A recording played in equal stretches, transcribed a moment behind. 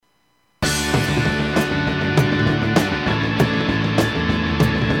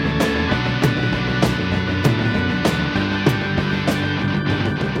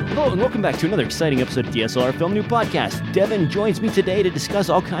welcome back to another exciting episode of DSLR Film New Podcast. Devin joins me today to discuss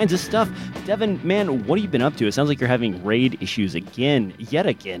all kinds of stuff. Devin, man, what have you been up to? It sounds like you're having RAID issues again, yet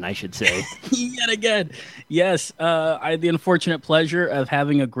again, I should say. Yet again. Yes, I had the unfortunate pleasure of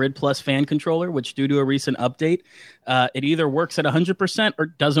having a Grid Plus fan controller, which due to a recent update, it either works at 100% or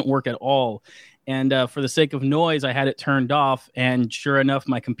doesn't work at all. And for the sake of noise, I had it turned off, and sure enough,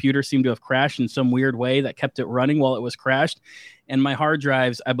 my computer seemed to have crashed in some weird way that kept it running while it was crashed. And my hard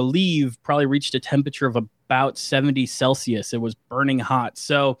drives, I believe, probably reached a temperature of about 70 Celsius. It was burning hot.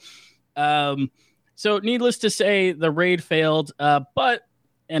 So needless to say, the RAID failed, but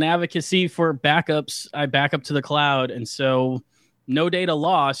in advocacy for backups, I back up to the cloud. And so no data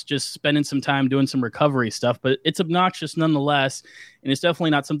lost, just spending some time doing some recovery stuff. But it's obnoxious nonetheless, and it's definitely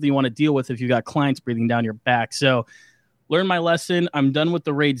not something you want to deal with if you've got clients breathing down your back. So learn my lesson. I'm done with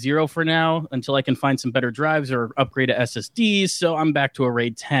the RAID 0 for now until I can find some better drives or upgrade to SSDs. So I'm back to a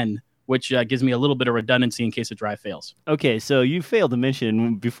RAID 10, which gives me a little bit of redundancy in case a drive fails. Okay, so you failed to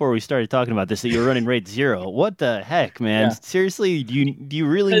mention before we started talking about this that you're running RAID 0. What the heck, man? Yeah. Seriously, do you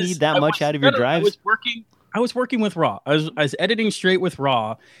really need that much out of your drives? I was working with RAW. I was editing straight with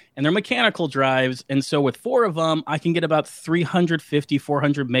RAW, and they're mechanical drives. And so with 4 of them, I can get about 350,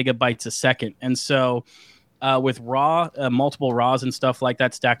 400 megabytes a second. And so with RAW, multiple RAWs and stuff like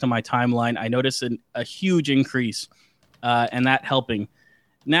that stacked on my timeline, I noticed a huge increase and that helping.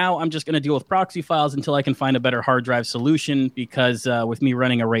 Now I'm just going to deal with proxy files until I can find a better hard drive solution, because with me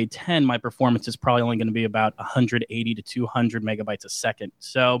running a RAID 10, my performance is probably only going to be about 180 to 200 megabytes a second.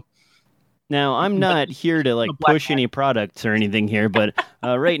 So now, I'm not here to push any products or anything here, but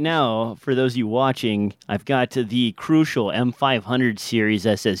right now, for those of you watching, I've got the Crucial M500 series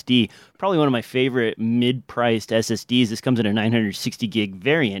SSD, probably one of my favorite mid-priced SSDs. This comes in a 960 gig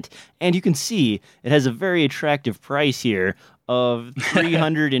variant, and you can see it has a very attractive price here of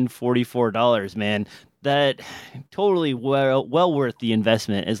 $344, man. That totally well worth the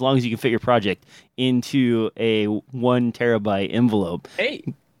investment as long as you can fit your project into a 1 terabyte envelope.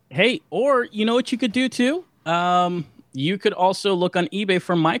 Hey, or you know what you could do too? You could also look on eBay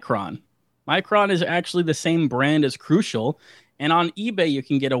for Micron. Micron is actually the same brand as Crucial. And on eBay, you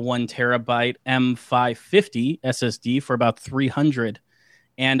can get a 1 terabyte M550 SSD for about $300.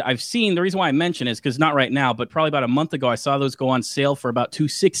 And I've seen, the reason why I mention is because not right now, but probably about a month ago, I saw those go on sale for about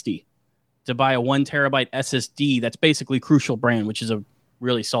 $260 to buy a 1 terabyte SSD. That's basically Crucial brand, which is a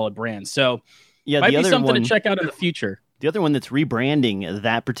really solid brand. So yeah, might be something to check out in the future. The other one that's rebranding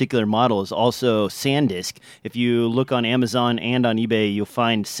that particular model is also SanDisk. If you look on Amazon and on eBay, you'll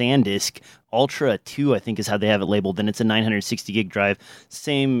find SanDisk Ultra 2, I think is how they have it labeled, and it's a 960 gig drive.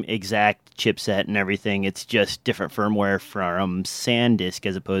 Same exact chipset and everything. It's just different firmware from SanDisk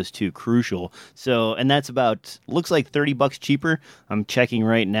as opposed to Crucial. So, and that's about, looks like $30 cheaper. I'm checking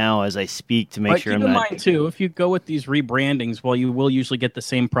right now as I speak to make sure I'm not... Keep in mind, too, if you go with these rebrandings, while you will usually get the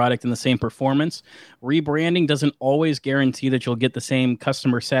same product and the same performance, rebranding doesn't always guarantee that you'll get the same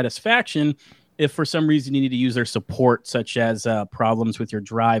customer satisfaction if for some reason you need to use their support, such as problems with your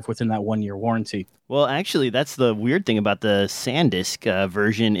drive within that 1-year warranty. Well, actually, that's the weird thing about the SanDisk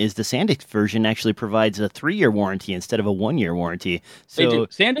version is the SanDisk version actually provides a 3-year warranty instead of a 1-year warranty. So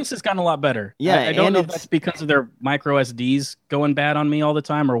SanDisk has gotten a lot better. Yeah, I don't know if that's because of their micro SDs going bad on me all the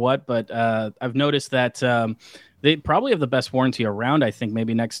time or what, but I've noticed that they probably have the best warranty around, I think,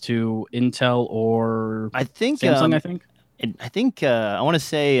 maybe next to Intel or Samsung, I think I want to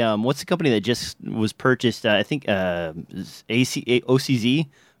say what's the company that just was purchased? I think OCZ.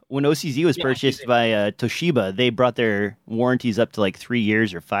 When OCZ was purchased by Toshiba, they brought their warranties up to 3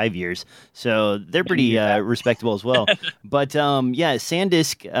 years or 5 years. So they're pretty respectable as well. But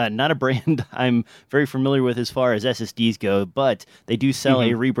SanDisk, not a brand I'm very familiar with as far as SSDs go, but they do sell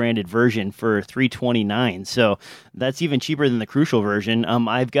a rebranded version for $329. So that's even cheaper than the Crucial version.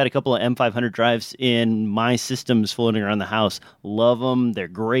 I've got a couple of M500 drives in my systems floating around the house. Love them. They're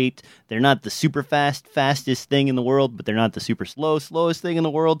great. They're not the super fastest thing in the world, but they're not the super slowest thing in the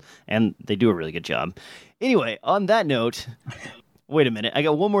world. And they do a really good job. Anyway, on that note, wait a minute. I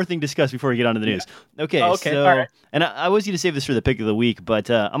got one more thing to discuss before we get on to the news. Okay. So, all right. And I was going to save this for the pick of the week, but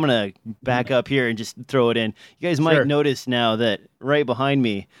I'm going to back up here and just throw it in. You guys might notice now that right behind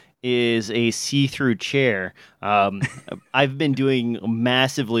me is a see-through chair. I've been doing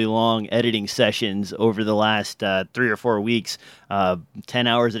massively long editing sessions over the last 3 or 4 weeks, 10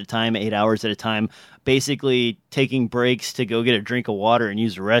 hours at a time, 8 hours at a time, basically taking breaks to go get a drink of water and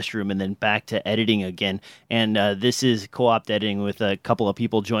use the restroom and then back to editing again. And this is co-op editing with a couple of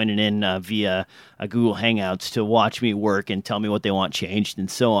people joining in via Google Hangouts to watch me work and tell me what they want changed and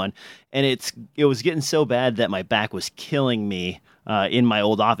so on. And it was getting so bad that my back was killing me in my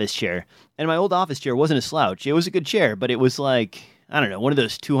old office chair. And my old office chair wasn't a slouch. It was a good chair, but it was like, I don't know, one of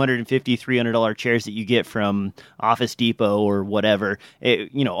those $250, $300 chairs that you get from Office Depot or whatever.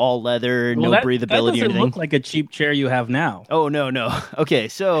 All leather, no breathability that or anything. look like a cheap chair you have now. Oh, no. Okay,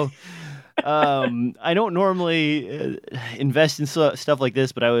 so I don't normally invest in stuff like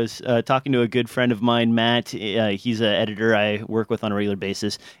this, but I was talking to a good friend of mine, Matt. He's an editor I work with on a regular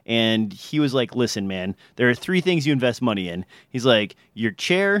basis, and he was like, listen, man, there are 3 things you invest money in. He's like, your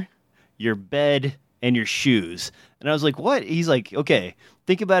chair, your bed, and your shoes. And I was like, what? He's like, okay,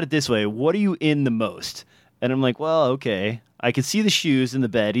 think about it this way. What are you in the most? And I'm like, well, okay. I can see the shoes in the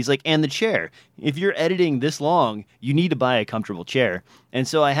bed. He's like, and the chair. If you're editing this long, you need to buy a comfortable chair. And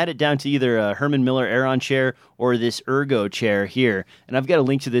so I had it down to either a Herman Miller Aeron chair or this Ergo chair here. And I've got a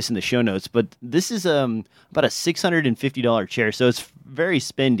link to this in the show notes. But this is about a $650 chair, so it's very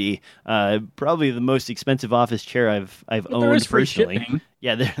spendy. Probably the most expensive office chair I've owned personally. Shipping.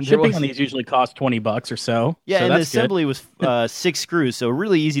 Yeah, there shipping was, on these usually cost $20 or so. Yeah, so and the that's assembly was 6 screws, so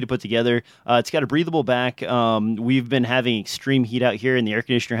really easy to put together. It's got a breathable back. We've been having extreme heat out here, and the air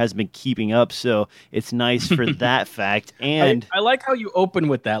conditioner hasn't been keeping up, so it's nice for that fact. And I like how you open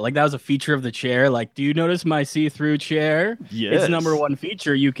with that. Like, that was a feature of the chair. Like, do you notice my see-through chair? Yes. Its number one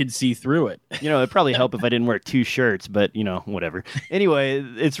feature, you could see through it. It'd probably help if I didn't wear 2 shirts, but, whatever. Anyway,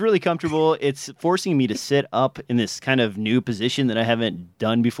 it's really comfortable. It's forcing me to sit up in this kind of new position that I haven't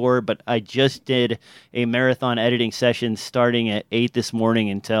done before, but I just did a marathon editing session starting at 8 this morning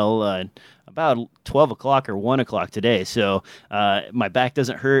until about 12 o'clock or 1 o'clock today. So my back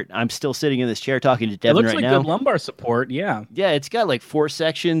doesn't hurt. I'm still sitting in this chair talking to Devin right now. It looks like good lumbar support, yeah. Yeah, it's got like 4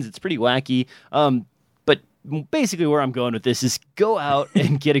 sections. It's pretty wacky. But basically where I'm going with this is go out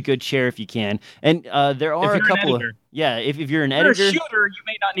and get a good chair if you can. And there are a couple of... Yeah, if you're an editor... If you're a shooter, you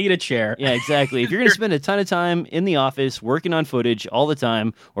may not need a chair. Yeah, exactly. If you're going to spend a ton of time in the office working on footage all the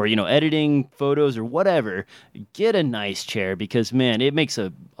time, or, editing photos or whatever, get a nice chair because, man, it makes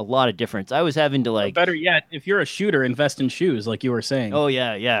a lot of difference. I was having to, like... Better yet, if you're a shooter, invest in shoes, like you were saying. Oh,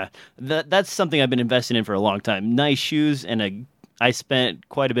 yeah. That's something I've been investing in for a long time. Nice shoes and I spent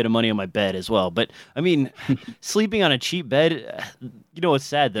quite a bit of money on my bed as well. But, I mean, sleeping on a cheap bed, what's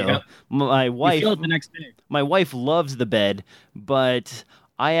sad, though? Yeah. My wife... You feel it the next day. My wife loves the bed, but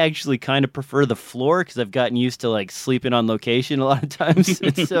I actually kind of prefer the floor because I've gotten used to, like, sleeping on location a lot of times.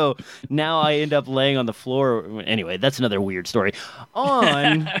 And so now I end up laying on the floor. Anyway, that's another weird story.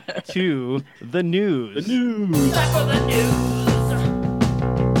 On to the news. The news. Time for the news.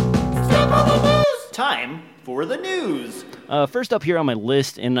 Time for the news. Time for the news. First up here on my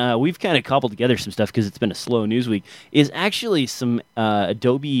list, and we've kind of cobbled together some stuff because it's been a slow news week, is actually some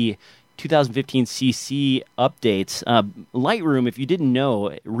Adobe 2015 CC updates. Lightroom, if you didn't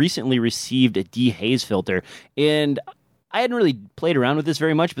know, recently received a dehaze filter, and I hadn't really played around with this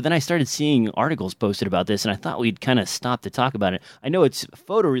very much, but then I started seeing articles posted about this, and I thought we'd kind of stop to talk about it. I know it's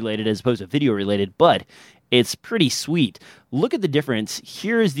photo-related as opposed to video-related, but it's pretty sweet. Look at the difference.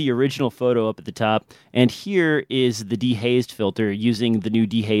 Here is the original photo up at the top, and here is the dehazed filter using the new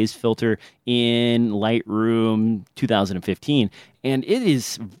dehazed filter in Lightroom 2015. And it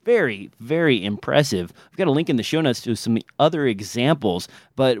is very, very impressive. I've got a link in the show notes to some other examples,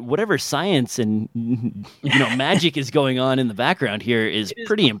 but whatever science and magic is going on in the background here is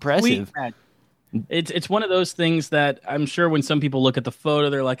pretty impressive. It's one of those things that I'm sure when some people look at the photo,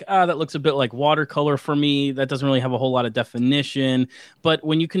 they're like, that looks a bit like watercolor for me. That doesn't really have a whole lot of definition. But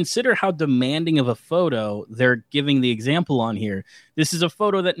when you consider how demanding of a photo they're giving the example on here, this is a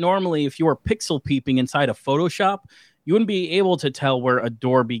photo that normally, if you were pixel peeping inside of Photoshop, you wouldn't be able to tell where a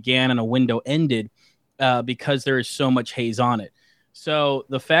door began and a window ended because there is so much haze on it. So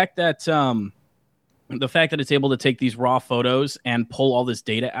the fact that it's able to take these raw photos and pull all this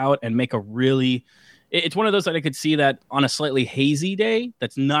data out and make it's one of those that I could see that on a slightly hazy day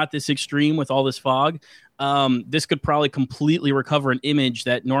that's not this extreme with all this fog, this could probably completely recover an image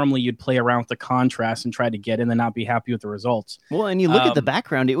that normally you'd play around with the contrast and try to get in and not be happy with the results. Well, and you look at the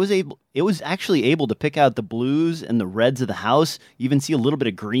background, it was actually able to pick out the blues and the reds of the house. You even see a little bit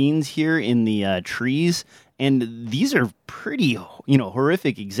of greens here in the trees. And these are pretty,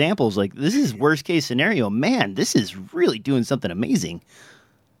 horrific examples. Like, this is worst case scenario. Man, this is really doing something amazing.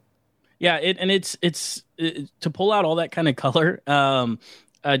 Yeah, it's to pull out all that kind of color.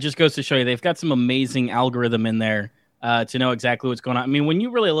 Just goes to show you they've got some amazing algorithm in there to know exactly what's going on. I mean, when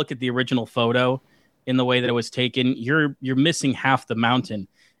you really look at the original photo in the way that it was taken, you're missing half the mountain.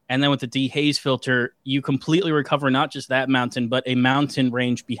 And then with the dehaze filter, you completely recover not just that mountain, but a mountain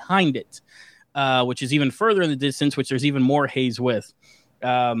range behind it. Which is even further in the distance, which there's even more haze with.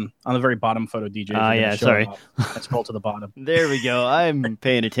 on the very bottom photo, DJ. Yeah, sorry. Let's scroll to the bottom. There we go. I'm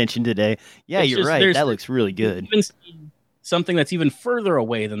paying attention today. Yeah, you're right. That looks really good. Something that's even further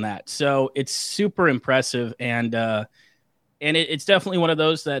away than that. So it's super impressive, and it's definitely one of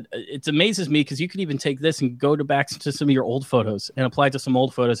those that it amazes me because you could even take this and go back to some of your old photos and apply it to some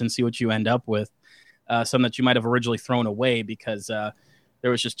old photos and see what you end up with. Some that you might have originally thrown away because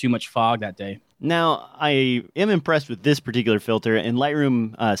there was just too much fog that day. Now, I am impressed with this particular filter, and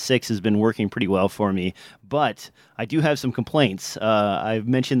Lightroom 6 has been working pretty well for me, but I do have some complaints. I've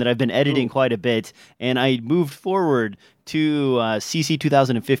mentioned that I've been editing quite a bit, and I moved forward to CC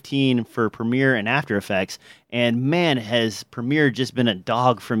 2015 for Premiere and After Effects, and man, has Premiere just been a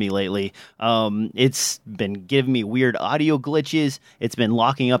dog for me lately. It's been giving me weird audio glitches. It's been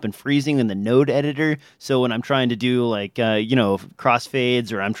locking up and freezing in the node editor, so when I'm trying to do like,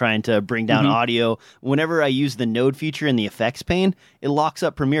 crossfades, or I'm trying to bring down audio, whenever I use the node feature in the effects pane, it locks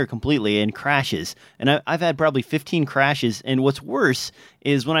up Premiere completely and crashes. And I've had probably 15 crashes, and what's worse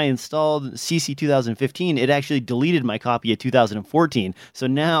is when I installed CC 2015, it actually deleted my copy of 2014. So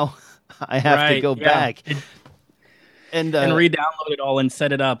now I have to go back and re-download it all and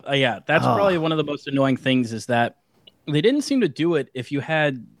set it up. That's probably one of the most annoying things is that they didn't seem to do it if you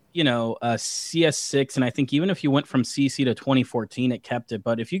had, CS6, and I think even if you went from CC to 2014, it kept it.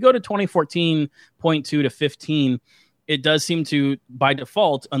 But if you go to 2014.2 to 15, it does seem to, by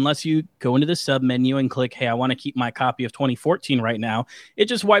default, unless you go into the sub menu and click, hey, I want to keep my copy of 2014 right now, it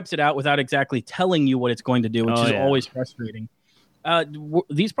just wipes it out without exactly telling you what it's going to do, which is always frustrating.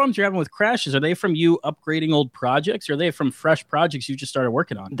 These problems you're having with crashes, are they from you upgrading old projects, or are they from fresh projects you just started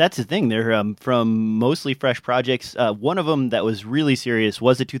working on? That's the thing. They're from mostly fresh projects. One of them that was really serious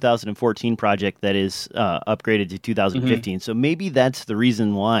was a 2014 project that is upgraded to 2015. So maybe that's the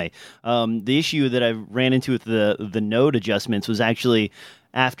reason why. The issue that I ran into with the node adjustments was actually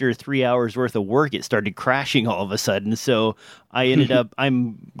after 3 hours worth of work, it started crashing all of a sudden. So I ended up,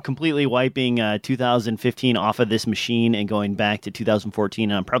 I'm completely wiping 2015 off of this machine and going back to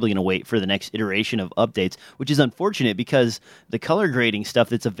 2014. And I'm probably going to wait for the next iteration of updates, which is unfortunate because the color grading stuff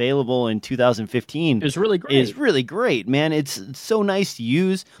that's available in 2015 is really great, man. It's so nice to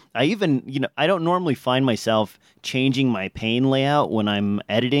use. I even, I don't normally find myself changing my pane layout when I'm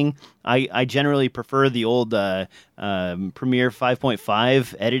editing. I generally prefer the old Premiere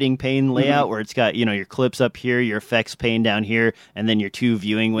 5.5 editing pane layout where it's got, your clips up here, your effects pane down here, and then your two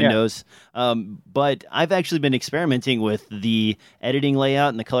viewing windows. But I've actually been experimenting with the editing layout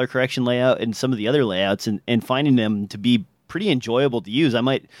and the color correction layout and some of the other layouts and finding them to be pretty enjoyable to use. I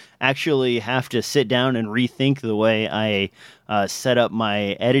might actually have to sit down and rethink the way I set up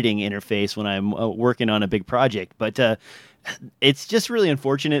my editing interface when I'm working on a big project. But it's just really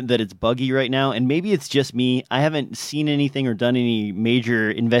unfortunate that it's buggy right now, and maybe it's just me. I haven't seen anything or done any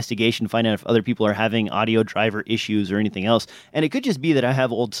major investigation to find out if other people are having audio driver issues or anything else. And it could just be that I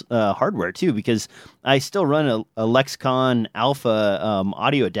have old hardware too, because I still run a Lexicon Alpha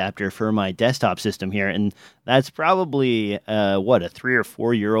audio adapter for my desktop system here, and that's probably a 3 or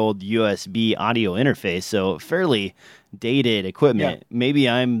 4 year old USB audio interface, so fairly dated equipment. Yeah. Maybe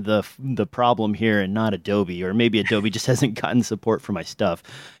I'm the problem here and not Adobe, or maybe Adobe just hasn't gotten support for my stuff.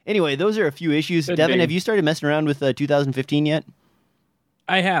 Anyway, those are a few issues. Devin, have you started messing around with 2015 yet?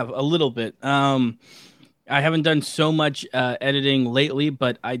 I have a little bit. I haven't done so much editing lately,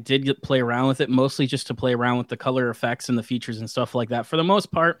 but I did play around with it, mostly just to play around with the color effects and the features and stuff like that. For the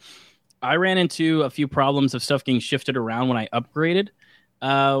most part, I ran into a few problems of stuff getting shifted around when I upgraded,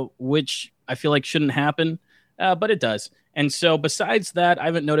 which I feel like shouldn't happen. But it does. And so besides that, I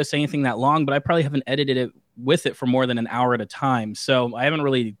haven't noticed anything that long, but I probably haven't edited it with it for more than an hour at a time. So I haven't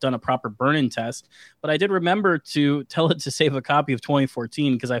really done a proper burn-in test, but I did remember to tell it to save a copy of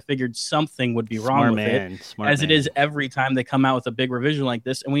 2014 because I figured something would be wrong with it, as it is every time they come out with a big revision like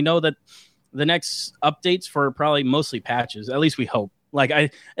this. And we know that the next updates for probably mostly patches, at least we hope.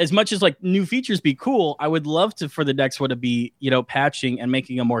 Like as much as like new features be cool, I would love for the next one to be, patching and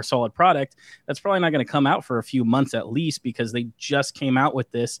making a more solid product. That's probably not going to come out for a few months at least, because they just came out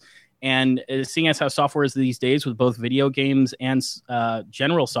with this. And seeing as how software is these days with both video games and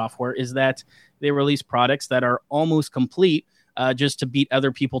general software, is that they release products that are almost complete just to beat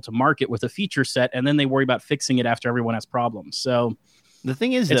other people to market with a feature set. And then they worry about fixing it after everyone has problems. So the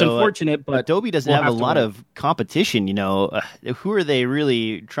thing is, it's unfortunate, but Adobe doesn't have a lot of competition. Who are they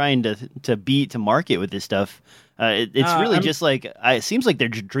really trying to beat to market with this stuff? It's really just like it seems like they're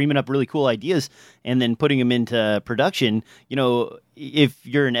dreaming up really cool ideas and then putting them into production. If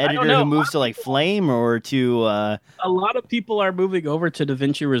you're an editor who moves to like Flame or to a lot of people are moving over to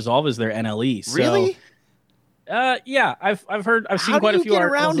DaVinci Resolve as their NLE. So, really? Yeah, I've seen How quite do you a few get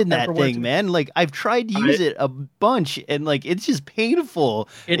articles around in and that for what thing, man? Like I've tried to use it a bunch, and like it's just painful.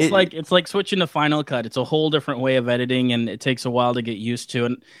 it's like switching to Final Cut. It's a whole different way of editing, and it takes a while to get used to.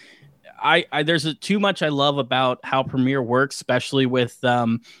 And there's too much I love about how Premiere works, especially with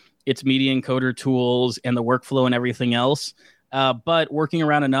its media encoder tools and the workflow and everything else. But working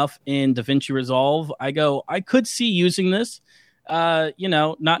around enough in DaVinci Resolve, I could see using this.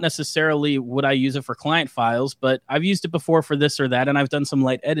 Not necessarily would I use it for client files, but I've used it before for this or that, and I've done some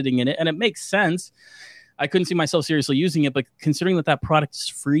light editing in it, and it makes sense. I couldn't see myself seriously using it, but considering that product is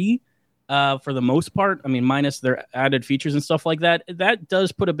free for the most part, I mean, minus their added features and stuff like that, that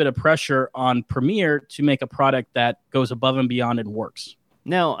does put a bit of pressure on Premiere to make a product that goes above and beyond and works.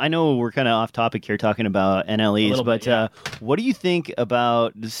 Now, I know we're kind of off topic here talking about NLEs, but what do you think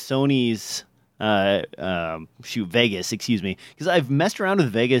about Sony's Vegas, excuse me, because I've messed around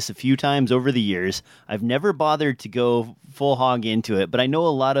with Vegas a few times over the years. I've never bothered to go full hog into it, but I know a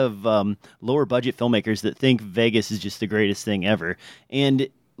lot of lower budget filmmakers that think Vegas is just the greatest thing ever. And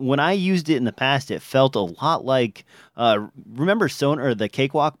when I used it in the past, it felt a lot like, remember Sonar, or the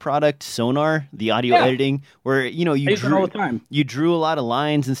Cakewalk product, Sonar, the audio editing, where, you know, you drew a lot of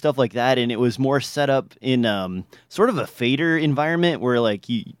lines and stuff like that, and it was more set up in sort of a fader environment where, like,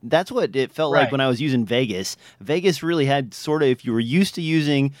 that's what it felt like when I was using Vegas. Vegas really had sort of, if you were used to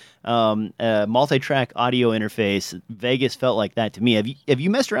using a multi-track audio interface, Vegas felt like that to me. Have you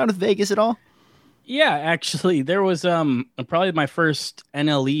messed around with Vegas at all? Yeah, actually, there was probably my first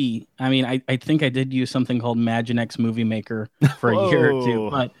NLE. I mean, I think I did use something called Imaginext Movie Maker for a year or two.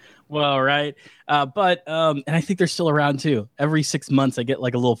 But and I think they're still around too. Every 6 months, I get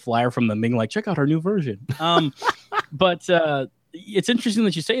like a little flyer from them being like, "Check out our new version." But it's interesting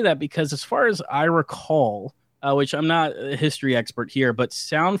that you say that, because as far as I recall, which I'm not a history expert here, but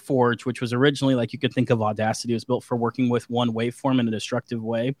SoundForge, which was originally, like, you could think of Audacity, was built for working with one waveform in a destructive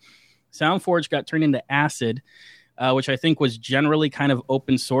way. SoundForge got turned into Acid, which I think was generally kind of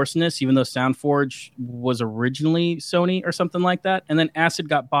open sourceness, even though SoundForge was originally Sony or something like that. And then Acid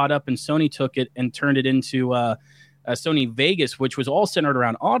got bought up, and Sony took it and turned it into Sony Vegas, which was all centered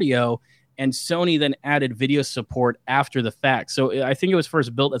around audio. And Sony then added video support after the fact. So I think it was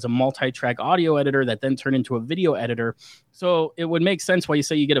first built as a multi-track audio editor that then turned into a video editor. So it would make sense why you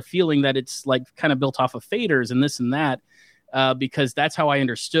say you get a feeling that it's like kind of built off of faders and this and that. Because that's how I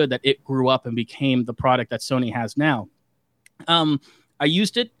understood that it grew up and became the product that Sony has now. I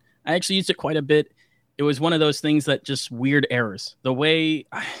used it. I actually used it quite a bit. It was one of those things that just weird errors. The way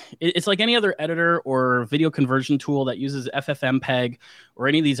it's like any other editor or video conversion tool that uses FFmpeg or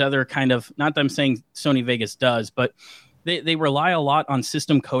any of these other kind of, not that I'm saying Sony Vegas does, but they rely a lot on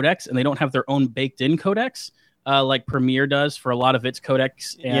system codecs, and they don't have their own baked in codecs. Like Premiere does for a lot of its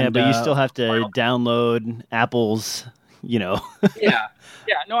codecs. And, but you still have to download Apple's, yeah.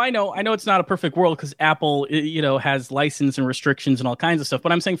 No, I know it's not a perfect world, because Apple, has license and restrictions and all kinds of stuff.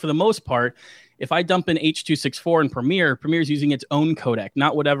 But I'm saying, for the most part, if I dump in H.264 in Premiere's using its own codec,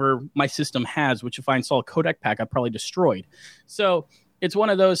 not whatever my system has, which if I install a codec pack, I've probably destroyed. So it's one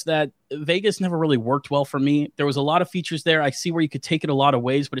of those that Vegas never really worked well for me. There was a lot of features there. I see where you could take it a lot of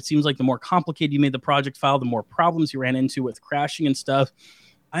ways, but it seems like the more complicated you made the project file, the more problems you ran into with crashing and stuff.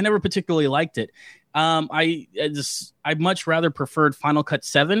 I never particularly liked it. I much rather preferred Final Cut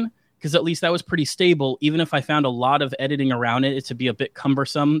 7, because at least that was pretty stable, even if I found a lot of editing around it to be a bit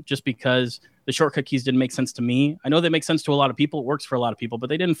cumbersome, just because the shortcut keys didn't make sense to me. I know they make sense to a lot of people. It works for a lot of people, but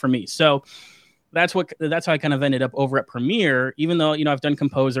they didn't for me. So that's how I kind of ended up over at Premiere, even though, I've done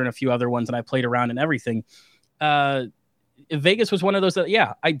Composer and a few other ones, and I played around and everything. Vegas was one of those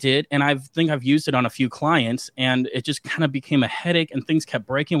that, I did. And I think I've used it on a few clients, and it just kind of became a headache, and things kept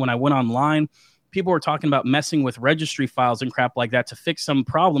breaking when I went online. People were talking about messing with registry files and crap like that to fix some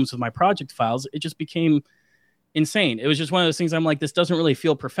problems with my project files. It just became insane. It was just one of those things I'm like, this doesn't really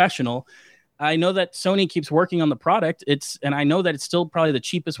feel professional. I know that Sony keeps working on the product. And I know that it's still probably the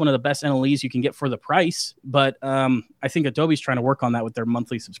cheapest, one of the best NLEs you can get for the price. But I think Adobe's trying to work on that with their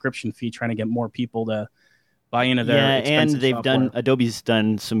monthly subscription fee, trying to get more people to buy into their expensive software. Adobe's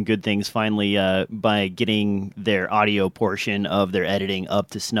done some good things finally by getting their audio portion of their editing up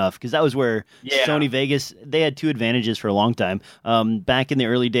to snuff, because that was where Sony Vegas, they had two advantages for a long time. Back in the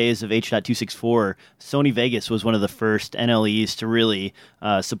early days of H.264, Sony Vegas was one of the first NLEs to really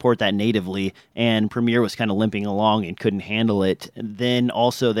support that natively, and Premiere was kind of limping along and couldn't handle it. Then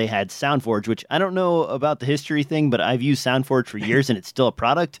also they had SoundForge, which I don't know about the history thing, but I've used SoundForge for years and it's still a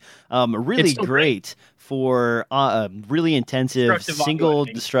product. Really great for for really intensive Destructive single audio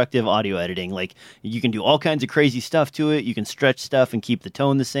editing. destructive audio editing. Like you can do all kinds of crazy stuff to it. You can stretch stuff and keep the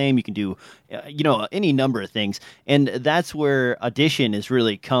tone the same. You can do, any number of things. And that's where Audition has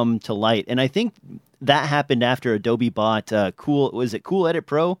really come to light. And I think that happened after Adobe bought Cool Edit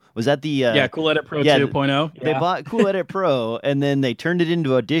Pro? Was that the Cool Edit Pro yeah, 2.0? They bought Cool Edit Pro and then they turned it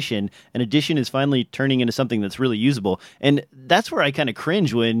into Audition, and Audition is finally turning into something that's really usable. And that's where I kind of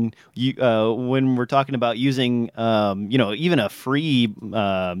cringe when when we're talking about using even a free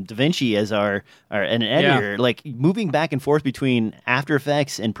DaVinci as an editor, like moving back and forth between After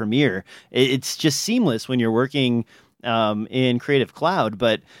Effects and Premiere. It's just seamless when you're working in Creative Cloud,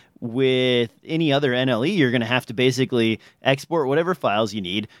 but with any other NLE, you're going to have to basically export whatever files you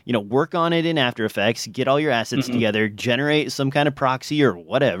need, work on it in After Effects, get all your assets together, generate some kind of proxy or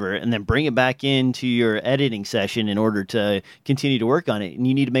whatever, and then bring it back into your editing session in order to continue to work on it. And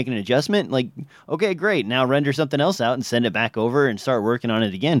you need to make an adjustment, like, okay, great, now render something else out and send it back over and start working on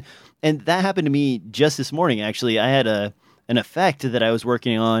it again. And that happened to me just this morning, actually. I had an effect that I was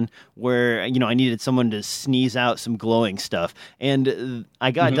working on where, I needed someone to sneeze out some glowing stuff. And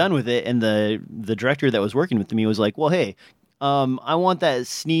I got done with it, and the director that was working with me was like, well, hey, I want that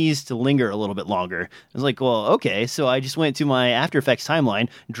sneeze to linger a little bit longer. I was like, well, okay. So I just went to my After Effects timeline,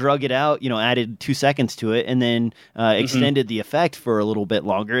 drug it out, added 2 seconds to it, and then extended the effect for a little bit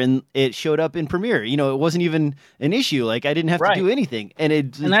longer. And it showed up in Premiere. It wasn't even an issue. Like I didn't have to do anything. And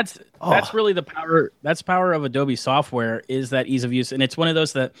that's really the power. That's power of Adobe software, is that ease of use. And it's one of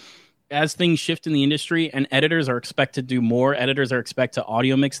those that, as things shift in the industry and editors are expected to do more, editors are expected to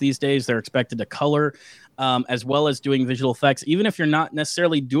audio mix these days. They're expected to color, as well as doing visual effects. Even if you're not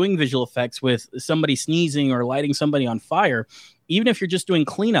necessarily doing visual effects with somebody sneezing or lighting somebody on fire, even if you're just doing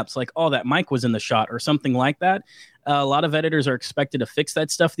cleanups, like, oh, that mic was in the shot or something like that, a lot of editors are expected to fix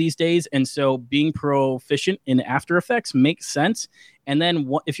that stuff these days. And so being proficient in After Effects makes sense. And then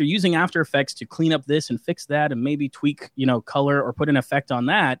if you're using After Effects to clean up this and fix that and maybe tweak, color or put an effect on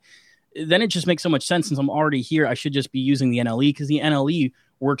that, then it just makes so much sense. Since I'm already here, I should just be using the NLE, because the NLE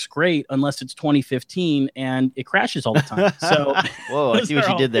works great unless it's 2015 and it crashes all the time. So, whoa, I see what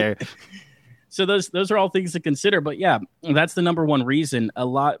you did there. So those are all things to consider. But yeah, that's the number one reason. A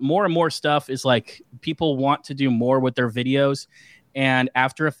lot more and more stuff is like people want to do more with their videos, and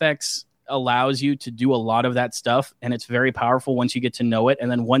After Effects allows you to do a lot of that stuff, and it's very powerful once you get to know it. And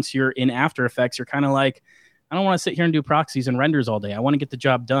then once you're in After Effects, you're kind of like, I don't want to sit here and do proxies and renders all day. I want to get the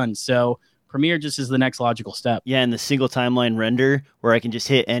job done. So Premiere just is the next logical step. Yeah, and the single timeline render where I can just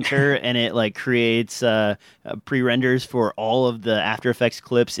hit enter and it like creates pre-renders for all of the After Effects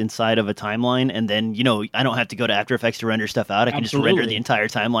clips inside of a timeline. And then, I don't have to go to After Effects to render stuff out. I can just render the entire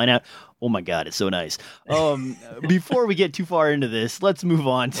timeline out. Oh my God, it's so nice. Before we get too far into this, let's move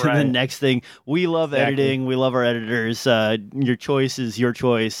on to the next thing. We love editing. We love our editors. Your choice is your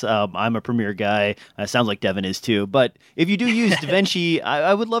choice. I'm a Premiere guy. Sounds like Devin is too. But if you do use DaVinci,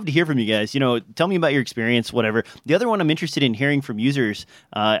 I would love to hear from you guys. Tell me about your experience, whatever. The other one I'm interested in hearing from users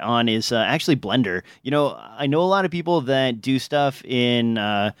on is actually Blender. I know a lot of people that do stuff in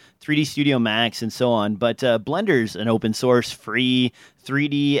 3D Studio Max and so on, but Blender's an open source, free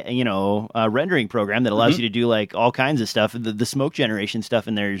 3D, rendering program that allows you to do like all kinds of stuff. The smoke generation stuff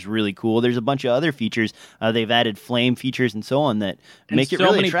in there is really cool. There's a bunch of other features. They've added flame features and so on that make it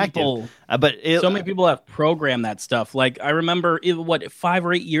really attractive. So many people have programmed that stuff. Like I remember, 5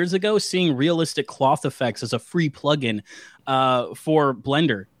 or 8 years ago, seeing realistic cloth effects as a free plugin for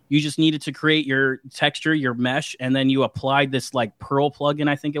Blender. You just needed to create your texture, your mesh, and then you applied this like Perl plugin,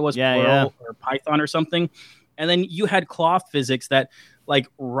 I think it was Perl or Python or something. And then you had cloth physics that like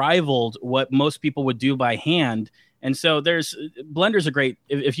rivaled what most people would do by hand. And so Blender's a great,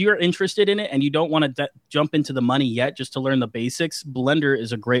 if you're interested in it and you don't want to jump into the money yet just to learn the basics, Blender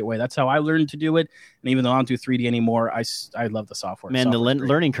is a great way. That's how I learned to do it. And even though I don't do 3D anymore, I love the software. Man, the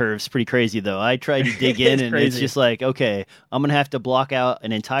learning curve's pretty crazy though. I tried to dig in and it's just like, okay, I'm going to have to block out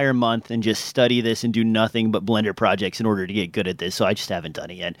an entire month and just study this and do nothing but Blender projects in order to get good at this. So I just haven't done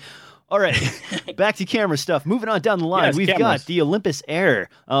it yet. All right, back to camera stuff. Moving on down the line, we've got the Olympus Air.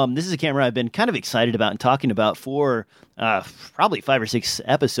 This is a camera I've been kind of excited about and talking about for probably 5 or 6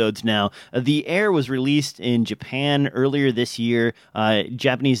 episodes now. The Air was released in Japan earlier this year,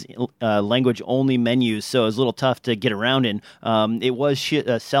 Japanese language only menus, so it was a little tough to get around in. It was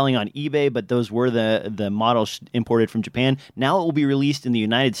selling on eBay, but those were the models imported from Japan. Now it will be released in the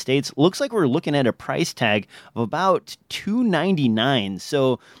United States. Looks like we're looking at a price tag of about $299.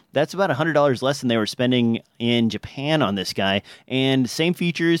 So that's about $100 less than they were spending in Japan on this guy. And same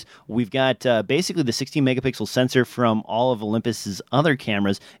features. We've got basically the 16 megapixel sensor from all of Olympus's other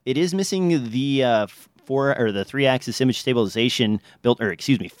cameras. It is missing the the 3-axis image stabilization built, or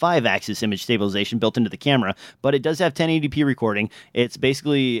excuse me, 5-axis image stabilization built into the camera, but it does have 1080p recording. It's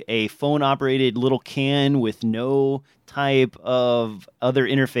basically a phone-operated little can with no type of other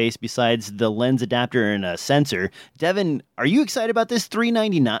interface besides the lens adapter and a sensor. Devin, are you excited about this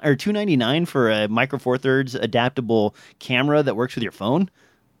 $399 or $299 for a Micro Four Thirds adaptable camera that works with your phone?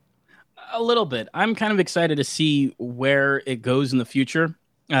 A little bit. I'm kind of excited to see where it goes in the future,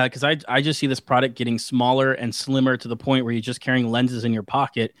 because I just see this product getting smaller and slimmer to the point where you're just carrying lenses in your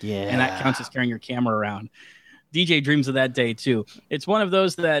pocket, and that counts as carrying your camera around. DJ dreams of that day too. It's one of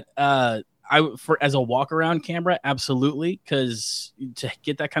those that as a walk around camera, absolutely, because to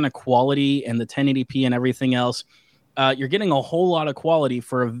get that kind of quality and the 1080p and everything else, you're getting a whole lot of quality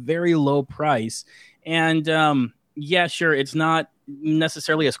for a very low price. And yeah, sure, it's not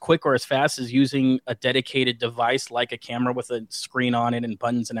necessarily as quick or as fast as using a dedicated device like a camera with a screen on it and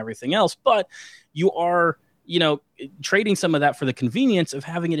buttons and everything else, but you are, trading some of that for the convenience of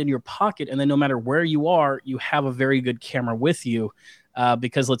having it in your pocket, and then no matter where you are, you have a very good camera with you,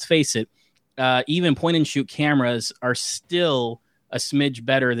 because let's face it, even point and shoot cameras are still a smidge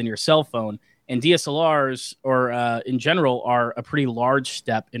better than your cell phone. And DSLRs, or in general, are a pretty large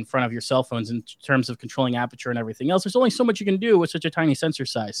step in front of your cell phones in terms of controlling aperture and everything else. There's only so much you can do with such a tiny sensor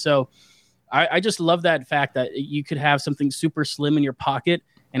size. So I just love that fact that you could have something super slim in your pocket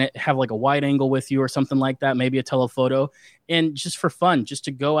and it have like a wide angle with you or something like that, maybe a telephoto, and just for fun, just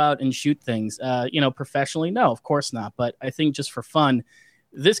to go out and shoot things. Professionally, no, of course not. But I think just for fun,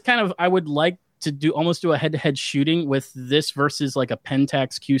 this kind of, I would like to almost do a head-to-head shooting with this versus like a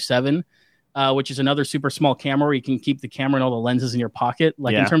Pentax Q7. Which is another super small camera where you can keep the camera and all the lenses in your pocket,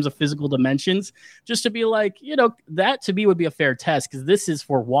 in terms of physical dimensions, just to be like, that to me would be a fair test, because this is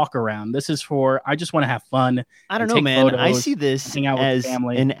for walk around. This is for, I just want to have fun. I don't know, man. I see this as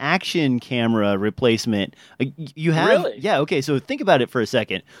an action camera replacement. You have, really? Yeah. Okay. So think about it for a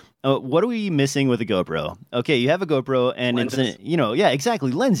second. What are we missing with a GoPro? Okay, you have a GoPro, and lenses. It's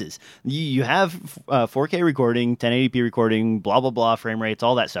exactly, lenses. You have 4K recording, 1080p recording, blah blah blah, frame rates,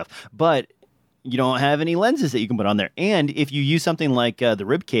 all that stuff, but you don't have any lenses that you can put on there. And if you use something like the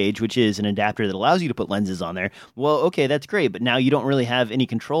Rib Cage, which is an adapter that allows you to put lenses on there, well, okay, that's great. But now you don't really have any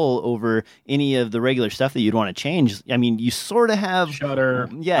control over any of the regular stuff that you'd want to change. I mean, you sort of have shutter,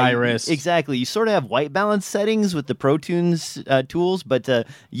 iris. Exactly. You sort of have white balance settings with the ProTunes tools, but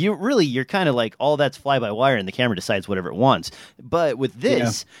you're kind of like, all that's fly by wire, and the camera decides whatever it wants. But with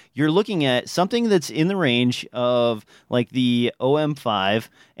this, you're looking at something that's in the range of like the OM5,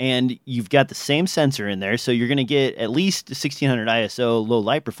 and you've got the same sensor in there, so you're going to get at least 1600 ISO low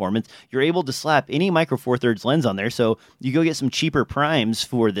light performance. You're able to slap any Micro Four Thirds lens on there, so you go get some cheaper primes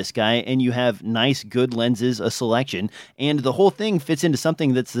for this guy, and you have nice, good lenses, a selection, and the whole thing fits into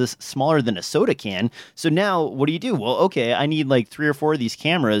something that's this smaller than a soda can. So now, what do? Well, okay, I need like 3 or 4 of these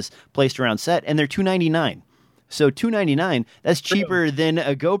cameras placed around set, and they're $299. So $299, that's cheaper than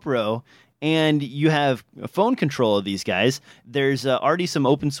a GoPro. And you have phone control of these guys. There's already some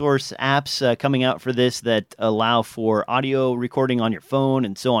open source apps coming out for this that allow for audio recording on your phone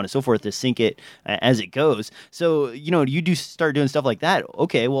and so on and so forth to sync it as it goes. So, you do start doing stuff like that.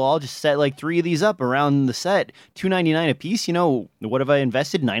 Okay, well, I'll just set like 3 of these up around the set, $299 a piece. What have I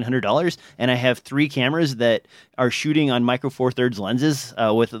invested? $900, and I have 3 cameras that are shooting on Micro Four Thirds lenses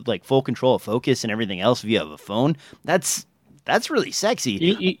with like full control of focus and everything else via a phone. That's really sexy.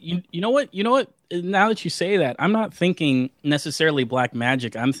 You know what? Now that you say that, I'm not thinking necessarily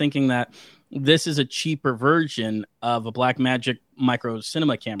Blackmagic. I'm thinking that this is a cheaper version of a Blackmagic micro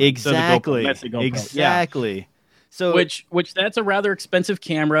cinema camera. Exactly. So GoPro. Exactly. Yeah. So which that's a rather expensive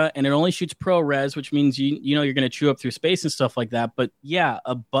camera, and it only shoots ProRes, which means you're going to chew up through space and stuff like that. But yeah,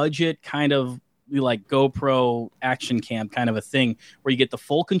 a budget kind of like GoPro action cam kind of a thing, where you get the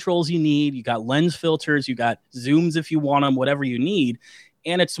full controls you need, you got lens filters, you got zooms if you want them, whatever you need,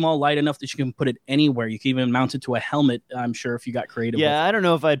 and it's small, light enough that you can put it anywhere. You can even mount it to a helmet, I'm sure, if you got creative. Yeah, I don't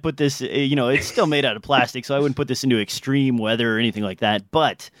know if I'd put this, it's still made out of plastic, so I wouldn't put this into extreme weather or anything like that,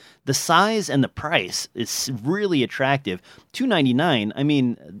 but the size and the price is really attractive. $299, I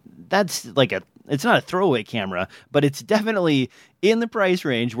mean, that's like it's not a throwaway camera, but it's definitely in the price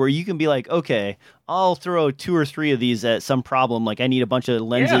range where you can be like, okay, I'll throw 2 or 3 of these at some problem. Like I need a bunch of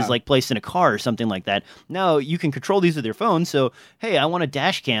lenses like placed in a car or something like that. Now you can control these with your phone. So, hey, I want a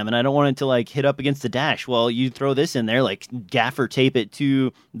dash cam and I don't want it to like hit up against the dash. Well, you throw this in there, like gaffer tape it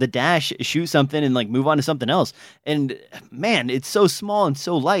to the dash, shoot something and like move on to something else. And man, it's so small and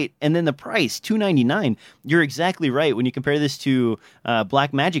so light. And then the price, $299. You're exactly right. When you compare this to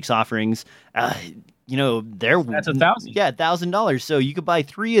Blackmagic's offerings, That's $1,000. Yeah, $1,000. So you could buy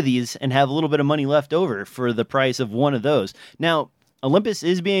 3 of these and have a little bit of money left over for the price of one of those. Now, Olympus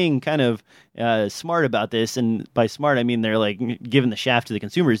is being kind of smart about this, and by smart I mean they're like giving the shaft to the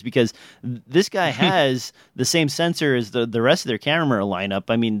consumers, because this guy has the same sensor as the rest of their camera lineup.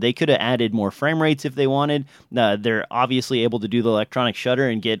 I mean, they could have added more frame rates if they wanted. They're obviously able to do the electronic shutter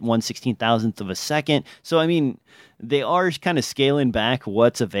and get 1/16,000th of a second. So I mean, they are kind of scaling back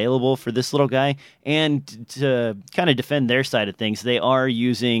what's available for this little guy. And to kind of defend their side of things, they are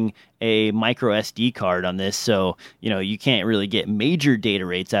using a micro SD card on this. So, you can't really get major data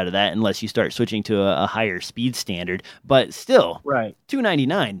rates out of that unless you start switching to a higher speed standard. But still, Right.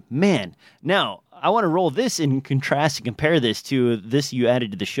 $299, man. Now, I want to roll this in contrast and compare this to this you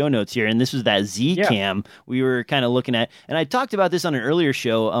added to the show notes here, and this was that Z Cam we were kind of looking at. And I talked about this on an earlier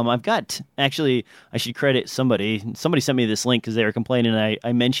show. I've got, actually, I should credit somebody. Somebody sent me this link because they were complaining.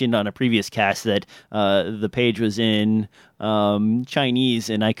 I mentioned on a previous cast that the page was in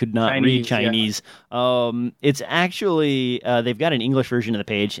Chinese, and I could not read Chinese. Yeah. It's actually, they've got an English version of the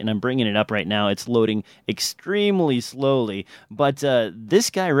page, and I'm bringing it up right now. It's loading extremely slowly. But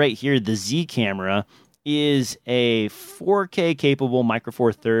this guy right here, the Z camera, is a 4K capable Micro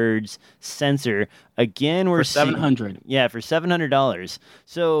Four Thirds sensor. Again, we're for $700. Yeah, for $700.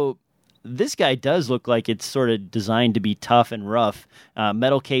 So this guy does look like it's sort of designed to be tough and rough.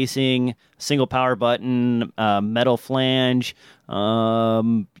 Metal casing, single power button, metal flange.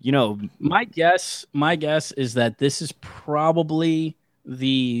 My guess is that this is probably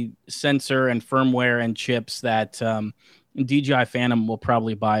the sensor and firmware and chips that DJI Phantom will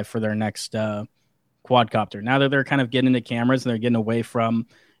probably buy for their next quadcopter. Now that they're kind of getting into cameras and they're getting away from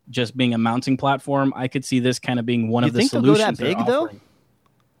just being a mounting platform, I could see this kind of being one of the solutions. You think they'll go that big, though?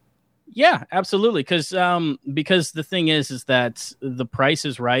 Yeah, absolutely. Because the thing is that the price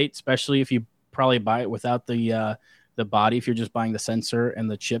is right, especially if you probably buy it without the body, if you're just buying the sensor and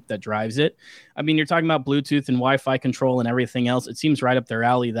the chip that drives it. I mean, you're talking about Bluetooth and Wi-Fi control and everything else. It seems right up their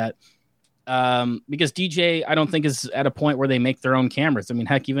alley that because DJ, I don't think, is at a point where they make their own cameras. I mean,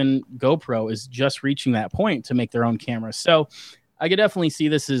 heck, even GoPro is just reaching that point to make their own cameras. So I could definitely see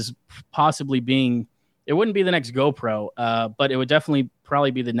this as possibly being, it wouldn't be the next GoPro, but it would definitely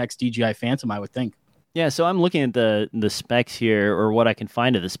probably be the next DJI Phantom, I would think. Yeah, so I'm looking at the specs here, or what I can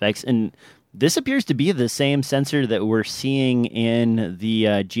find of the specs, and this appears to be the same sensor that we're seeing in the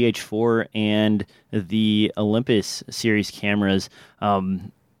GH4 and the Olympus series cameras.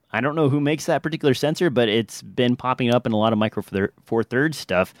 I don't know who makes that particular sensor, but it's been popping up in a lot of Micro Four Thirds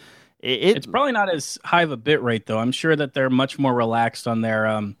stuff. It's probably not as high of a bit rate, though. I'm sure that they're much more relaxed on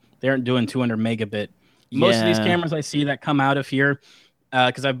their they aren't doing 200 megabit. Most of these cameras I see that come out of here,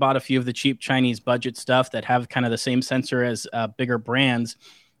 because I've bought a few of the cheap Chinese budget stuff that have kind of the same sensor as bigger brands.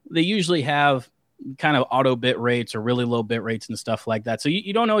 They usually have kind of auto bit rates or really low bit rates and stuff like that. So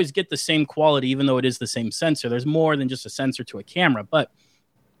you don't always get the same quality, even though it is the same sensor. There's more than just a sensor to a camera. But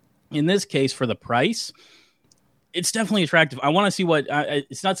in this case, for the price, it's definitely attractive. I want to see what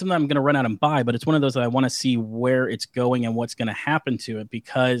it's not something I'm going to run out and buy, but it's one of those that I want to see where it's going and what's going to happen to it,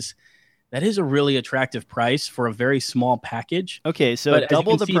 because that is a really attractive price for a very small package. Okay, so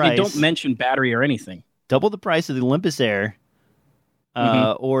double the price. They don't mention battery or anything. Double the price of the Olympus Air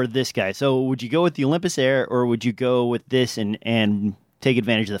or this guy. So would you go with the Olympus Air, or would you go with this and take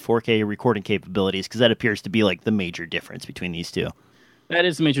advantage of the 4K recording capabilities? Because that appears to be like the major difference between these two. That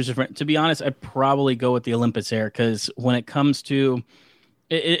is the major difference. To be honest, I'd probably go with the Olympus Air, because when it comes to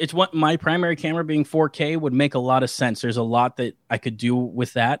it's what my primary camera being 4K would make a lot of sense. There's a lot that I could do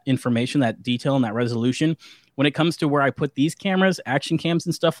with that information, that detail, and that resolution. When it comes to where I put these cameras, action cams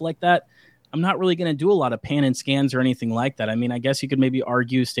and stuff like that, I'm not really going to do a lot of pan and scans or anything like that. I mean, I guess you could maybe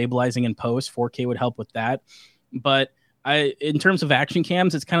argue stabilizing in post. 4K would help with that. But in terms of action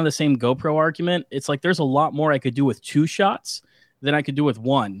cams, it's kind of the same GoPro argument. It's like there's a lot more I could do with 2 shots than I could do with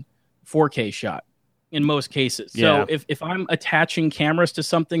 1 4K shot in most cases. Yeah. So if I'm attaching cameras to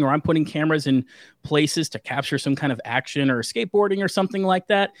something, or I'm putting cameras in places to capture some kind of action or skateboarding or something like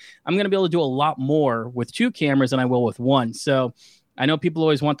that, I'm going to be able to do a lot more with 2 cameras than I will with 1. So I know people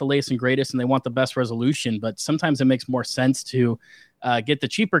always want the latest and greatest and they want the best resolution, but sometimes it makes more sense to get the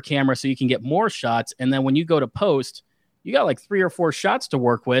cheaper camera so you can get more shots. And then when you go to post, you got like 3 or 4 shots to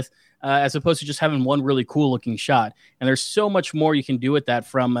work with, as opposed to just having one really cool looking shot. And there's so much more you can do with that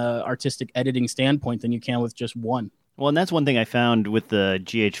from an artistic editing standpoint than you can with just 1. Well, and that's one thing I found with the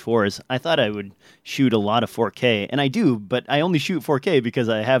GH4s. I thought I would shoot a lot of 4K, and I do, but I only shoot 4K because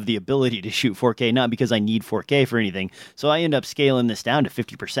I have the ability to shoot 4K, not because I need 4K for anything. So I end up scaling this down to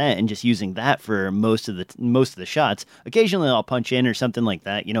 50% and just using that for most of the shots. Occasionally, I'll punch in or something like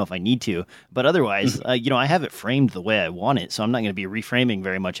that, if I need to. But otherwise, I have it framed the way I want it, so I'm not going to be reframing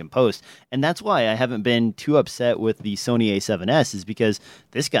very much in post. And that's why I haven't been too upset with the Sony A7S, is because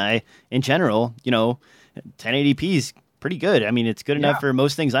this guy, in general, 1080p is pretty good. I mean, it's good enough for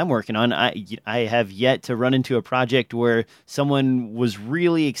most things I'm working on. I have yet to run into a project where someone was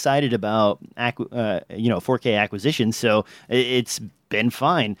really excited about 4K acquisition, so it's been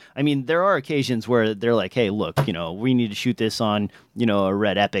fine. I mean, there are occasions where they're like, hey, look, we need to shoot this on, a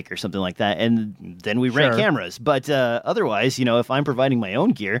Red Epic or something like that, and then we rent cameras. But otherwise, if I'm providing my own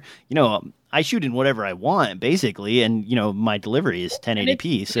gear, I shoot in whatever I want, basically, and my delivery is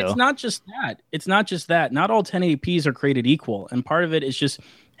 1080p. So it's not just that. It's not just that. Not all 1080ps are created equal, and part of it is just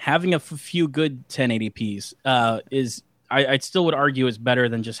having a few good 1080ps. I still would argue is better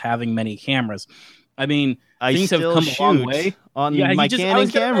than just having many cameras. I mean, things have come a long way on my Canon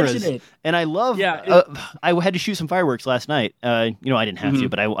cameras, and I love. I had to shoot some fireworks last night. I didn't have to,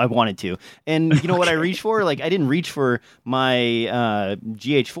 but I wanted to. And you know what I reached for? Like, I didn't reach for my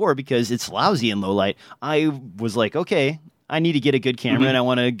GH4 because it's lousy in low light. I was like, okay, I need to get a good camera and I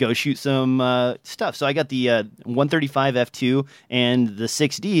want to go shoot some stuff. So I got the 135 f2 and the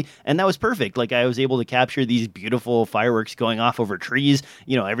 6D, and that was perfect. Like, I was able to capture these beautiful fireworks going off over trees.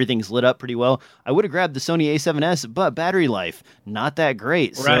 Everything's lit up pretty well. I would have grabbed the Sony A7S, but battery life, not that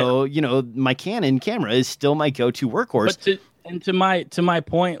great. Right. So, my Canon camera is still my go-to workhorse. And to my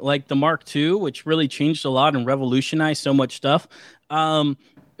point, like the Mark II, which really changed a lot and revolutionized so much stuff,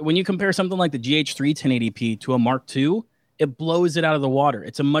 when you compare something like the GH3 1080p to a Mark II, it blows it out of the water.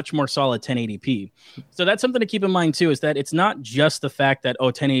 It's a much more solid 1080p. So that's something to keep in mind too, is that it's not just the fact that,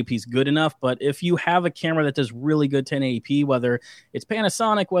 1080p is good enough, but if you have a camera that does really good 1080p, whether it's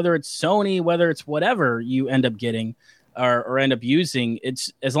Panasonic, whether it's Sony, whether it's whatever you end up getting or end up using,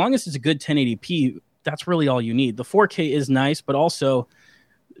 it's as long as it's a good 1080p, that's really all you need. The 4K is nice, but also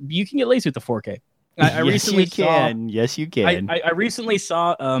you can get lazy with the 4K. Yes, you can. I recently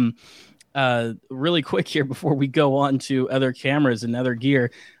saw really quick here before we go on to other cameras and other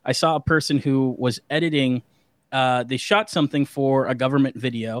gear. I saw a person who was editing. They shot something for a government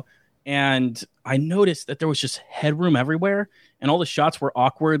video, and I noticed that there was just headroom everywhere, and all the shots were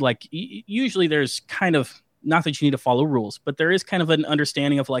awkward. Like, usually there's kind of, not that you need to follow rules, but there is kind of an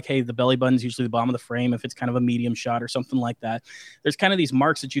understanding of like, hey, the belly button's usually the bottom of the frame if it's kind of a medium shot or something like that. There's kind of these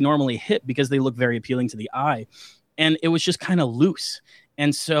marks that you normally hit because they look very appealing to the eye, and it was just kind of loose.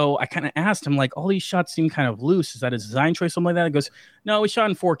 And so I kind of asked him, like, all these shots seem kind of loose. Is that a design choice, something like that? He goes, no, we shot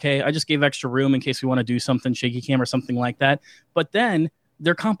in 4K. I just gave extra room in case we want to do something shaky cam or something like that. But then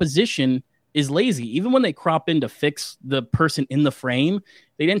their composition is lazy. Even when they crop in to fix the person in the frame,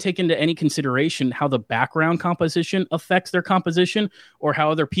 they didn't take into any consideration how the background composition affects their composition or how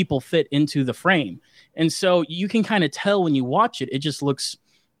other people fit into the frame. And so you can kind of tell when you watch it, it just looks...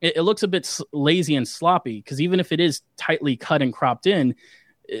 It looks a bit lazy and sloppy because even if it is tightly cut and cropped in,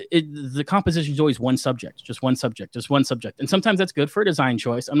 the composition is always one subject. And sometimes that's good for a design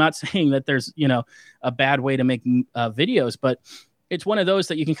choice. I'm not saying that there's, a bad way to make videos, but it's one of those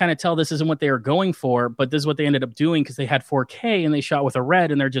that you can kind of tell this isn't what they were going for, but this is what they ended up doing because they had 4K and they shot with a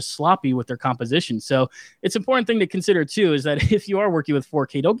red and they're just sloppy with their composition. So it's an important thing to consider too, is that if you are working with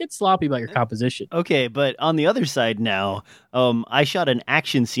 4K, don't get sloppy about your composition. Okay, but on the other side now, I shot an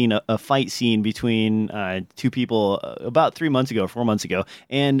action scene, a fight scene between two people about 4 months ago,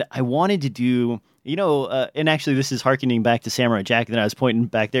 and I wanted to do... and actually this is harkening back to Samurai Jack that I was pointing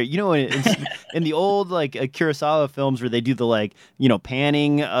back there. In the old Kurosawa films where they do the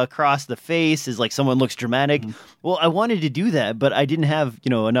panning across the face as like someone looks dramatic. Mm-hmm. Well, I wanted to do that, but I didn't have,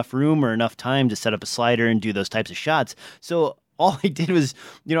 enough room or enough time to set up a slider and do those types of shots. So all I did was,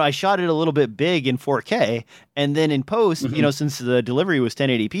 I shot it a little bit big in 4K, and then in post, since the delivery was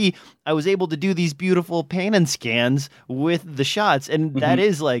 1080p, I was able to do these beautiful pan and scans with the shots, and that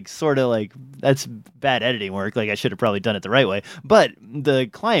is that's bad editing work. Like, I should have probably done it the right way, but the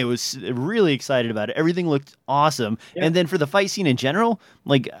client was really excited about it. Everything looked awesome, and then for the fight scene in general,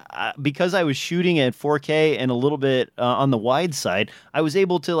 because I was shooting at 4K and a little bit on the wide side, I was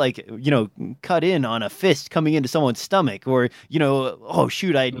able to cut in on a fist coming into someone's stomach, or oh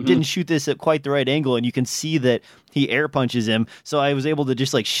shoot, I didn't shoot this at quite the right angle, and you can see that he air punches him. So I was able to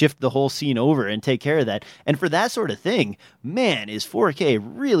just like shift the whole scene over and take care of that. And for that sort of thing, man, is 4K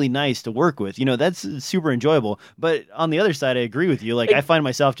really nice to work with. That's super enjoyable. But on the other side, I agree with you. Like I find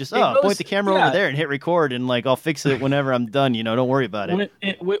myself just point the camera over there and hit record, and like I'll fix it whenever I'm done. Don't worry about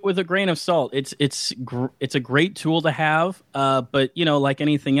it. With a grain of salt, it's a great tool to have. But like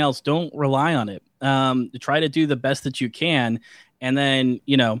anything else, don't rely on it. Try to do the best that you can, and then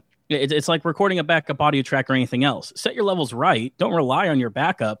it's like recording a backup audio track or anything else. Set your levels right. Don't rely on your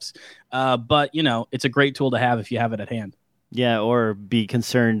backups. But it's a great tool to have if you have it at hand. Yeah, or be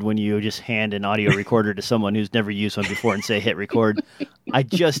concerned when you just hand an audio recorder to someone who's never used one before and say, hit record. I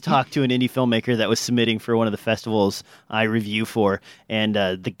just talked to an indie filmmaker that was submitting for one of the festivals I review for, and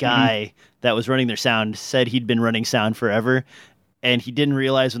the guy that was running their sound said he'd been running sound forever, and he didn't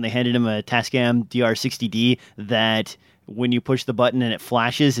realize when they handed him a Tascam DR60D that when you push the button and it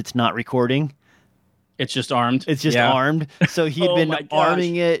flashes, it's not recording. It's just armed. It's just armed. So he'd been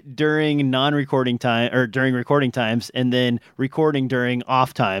arming it during non-recording time or during recording times, and then recording during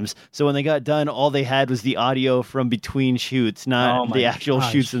off times. So when they got done, all they had was the audio from between shoots, not the actual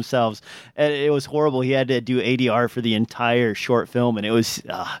shoots themselves. And it was horrible. He had to do ADR for the entire short film, and it was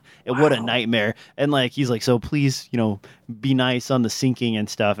what a nightmare. And like he's like, so please, be nice on the syncing and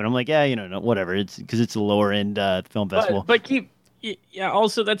stuff. And I'm like, yeah, no, whatever. It's because it's a lower end film festival. But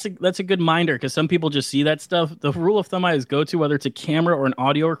also that's a good minder, because some people just see that stuff. The rule of thumb I always go to, whether it's a camera or an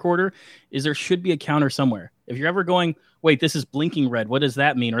audio recorder, is there should be a counter somewhere. If you're ever going, wait, this is blinking red, what does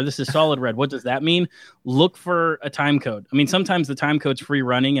that mean? Or this is solid red, what does that mean? Look for a time code. I mean, sometimes the time code's free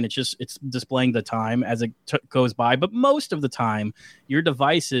running and it's displaying the time as it goes by, but most of the time your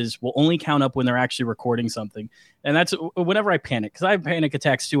devices will only count up when they're actually recording something. And that's whenever I panic, because I have panic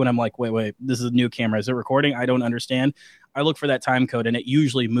attacks too, and I'm like, wait, this is a new camera, is it recording? I don't understand. I look for that time code, and it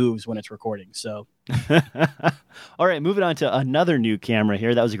usually moves when it's recording. So, all right, moving on to another new camera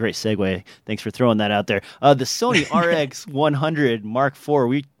here. That was a great segue. Thanks for throwing that out there. The Sony RX100 Mark IV.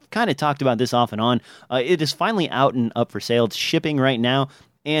 We kind of talked about this off and on. It is finally out and up for sale. It's shipping right now.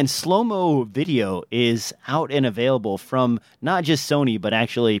 And slow-mo video is out and available from not just Sony, but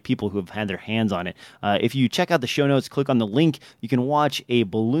actually people who have had their hands on it. If you check out the show notes, click on the link, you can watch a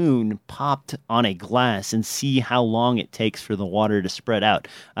balloon popped on a glass and see how long it takes for the water to spread out.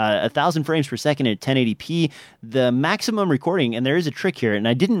 1,000 frames per second at 1080p. The maximum recording, and there is a trick here, and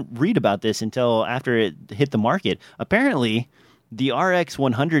I didn't read about this until after it hit the market. Apparently, the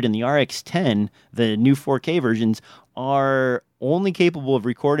RX100 and the RX10, the new 4K versions, are only capable of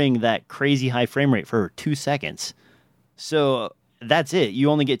recording that crazy high frame rate for 2 seconds. So that's it.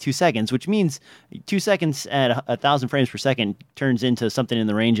 You only get 2 seconds, which means 2 seconds at 1,000 frames per second turns into something in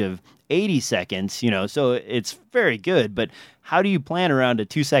the range of 80 seconds, so it's very good. But how do you plan around a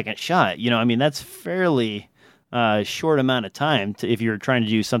 2 second shot? That's fairly short amount of time if you're trying to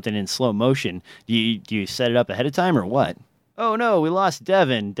do something in slow motion. Do you set it up ahead of time or what? Oh no, we lost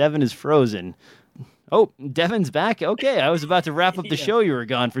Devin. Devin is frozen. Oh, Devin's back? Okay, I was about to wrap up the show. You were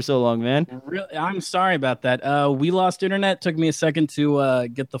gone for so long, man. Really, I'm sorry about that. We lost internet. Took me a second to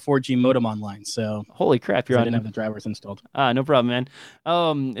get the 4G modem online. So holy crap, I didn't have the drivers installed. No problem,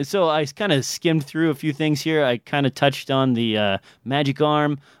 man. So I kind of skimmed through a few things here. I kind of touched on the Magic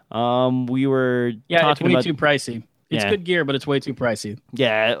Arm. We were talking it's way too pricey. It's good gear, but it's way too pricey.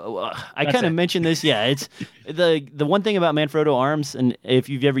 Yeah, I kind of mentioned this. Yeah, it's the one thing about Manfrotto arms, and if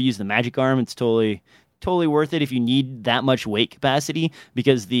you've ever used the Magic Arm, it's totally worth it if you need that much weight capacity,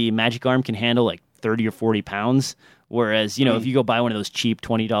 because the Magic Arm can handle like 30 or 40 pounds. Whereas, if you go buy one of those cheap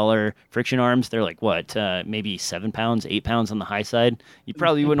 $20 friction arms, they're like, maybe 7 pounds, 8 pounds on the high side. You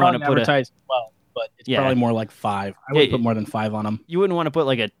probably wouldn't want to put but it's probably more like 5. I wouldn't put more than 5 on them. You wouldn't want to put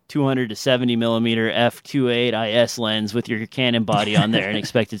like a 200 to 70 millimeter f2.8 IS lens with your Canon body on there and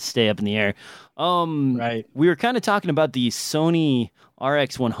expect it to stay up in the air. Right. We were kind of talking about the Sony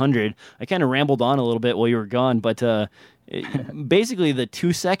RX100. I kind of rambled on a little bit while you were gone, but basically the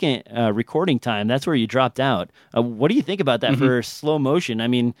 2 second recording time, that's where you dropped out. What do you think about that for slow motion? I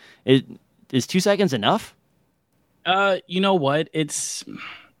mean, is 2 seconds enough? You know what?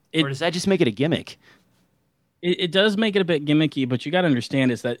 Or does that just make it a gimmick? It does make it a bit gimmicky, but you got to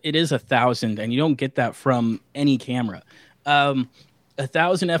understand is that it is 1,000, and you don't get that from any camera. 1,000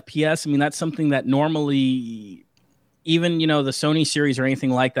 FPS. I mean, that's something that normally, even the Sony series or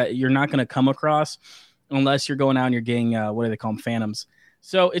anything like that, you're not going to come across unless you're going out and you're getting what do they call them, Phantoms.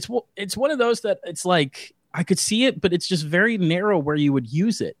 So it's one of those that it's like I could see it, but it's just very narrow where you would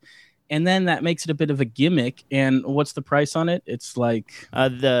use it. And then that makes it a bit of a gimmick. And what's the price on it? It's like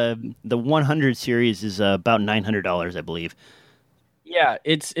the 100 series is about $900, I believe. Yeah,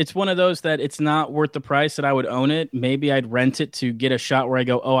 it's one of those that it's not worth the price that I would own it. Maybe I'd rent it to get a shot where I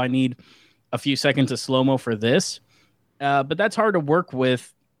go, oh, I need a few seconds of slow mo for this. But that's hard to work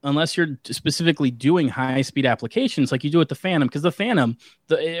with unless you're specifically doing high speed applications like you do with the Phantom, because the Phantom,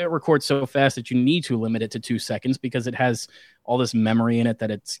 it records so fast that you need to limit it to 2 seconds because it has all this memory in it that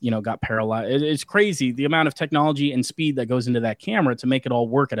it's got paralyzed. It's crazy the amount of technology and speed that goes into that camera to make it all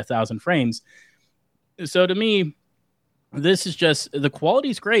work at 1,000 frames. So to me, this is just, the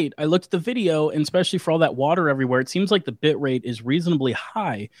quality's great. I looked at the video, and especially for all that water everywhere, it seems like the bit rate is reasonably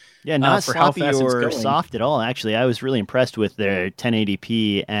high. Yeah, not for how sloppy fast it's or going. soft at all. Actually, I was really impressed with their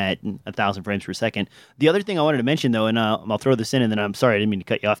 1080p at 1,000 frames per second. The other thing I wanted to mention, though, and I'll throw this in, and then I'm sorry, I didn't mean to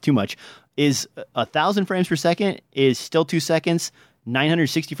cut you off too much, is 1,000 frames per second is still 2 seconds.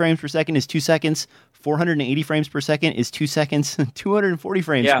 960 frames per second is 2 seconds. 480 frames per second is 2 seconds. 240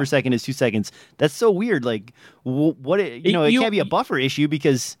 frames per second is 2 seconds. That's so weird. Like, it can't be a buffer issue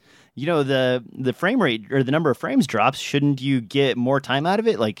because the frame rate or the number of frames drops. Shouldn't you get more time out of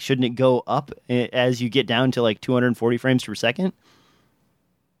it? Like, shouldn't it go up as you get down to like 240 frames per second?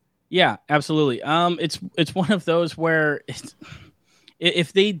 Yeah, absolutely. It's one of those where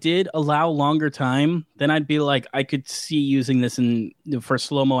if they did allow longer time, then I'd be like, I could see using this for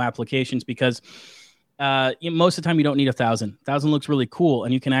slow-mo applications because most of the time you don't need 1,000. 1,000 looks really cool,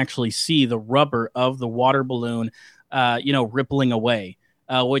 and you can actually see the rubber of the water balloon, rippling away,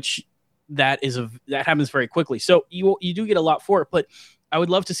 which that happens very quickly. So you do get a lot for it, but I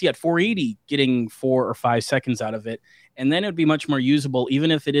would love to see at 480 getting 4 or 5 seconds out of it, and then it would be much more usable, even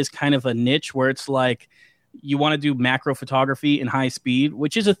if it is kind of a niche where it's like, you want to do macro photography in high speed,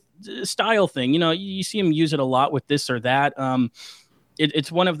 which is a style thing. You see them use it a lot with this or that.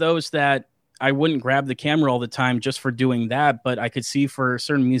 It's one of those that I wouldn't grab the camera all the time just for doing that, but I could see for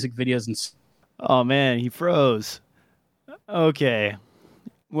certain music videos and. Oh man, he froze. Okay.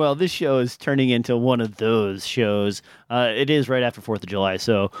 Well, this show is turning into one of those shows. It is right after 4th of July,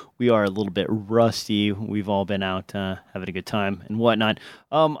 so we are a little bit rusty. We've all been out having a good time and whatnot.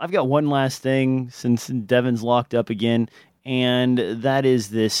 I've got one last thing since Devin's locked up again, and that is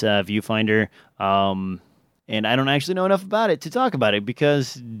this viewfinder. And I don't actually know enough about it to talk about it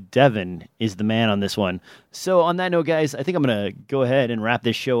because Devin is the man on this one. So on that note, guys, I think I'm going to go ahead and wrap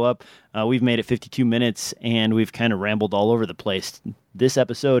this show up. We've made it 52 minutes, and we've kind of rambled all over the place this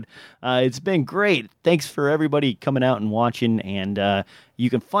episode. It's been great. Thanks for everybody coming out and watching. And you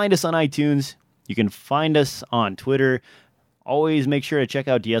can find us on iTunes. You can find us on Twitter. Always make sure to check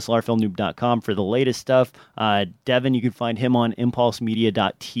out DSLRfilmnoob.com for the latest stuff. Devin, you can find him on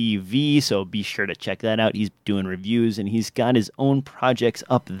impulsemedia.tv, so be sure to check that out. He's doing reviews, and he's got his own projects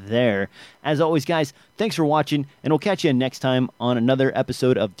up there. As always, guys, thanks for watching, and we'll catch you next time on another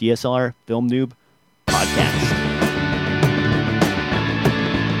episode of DSLR Film Noob Podcast.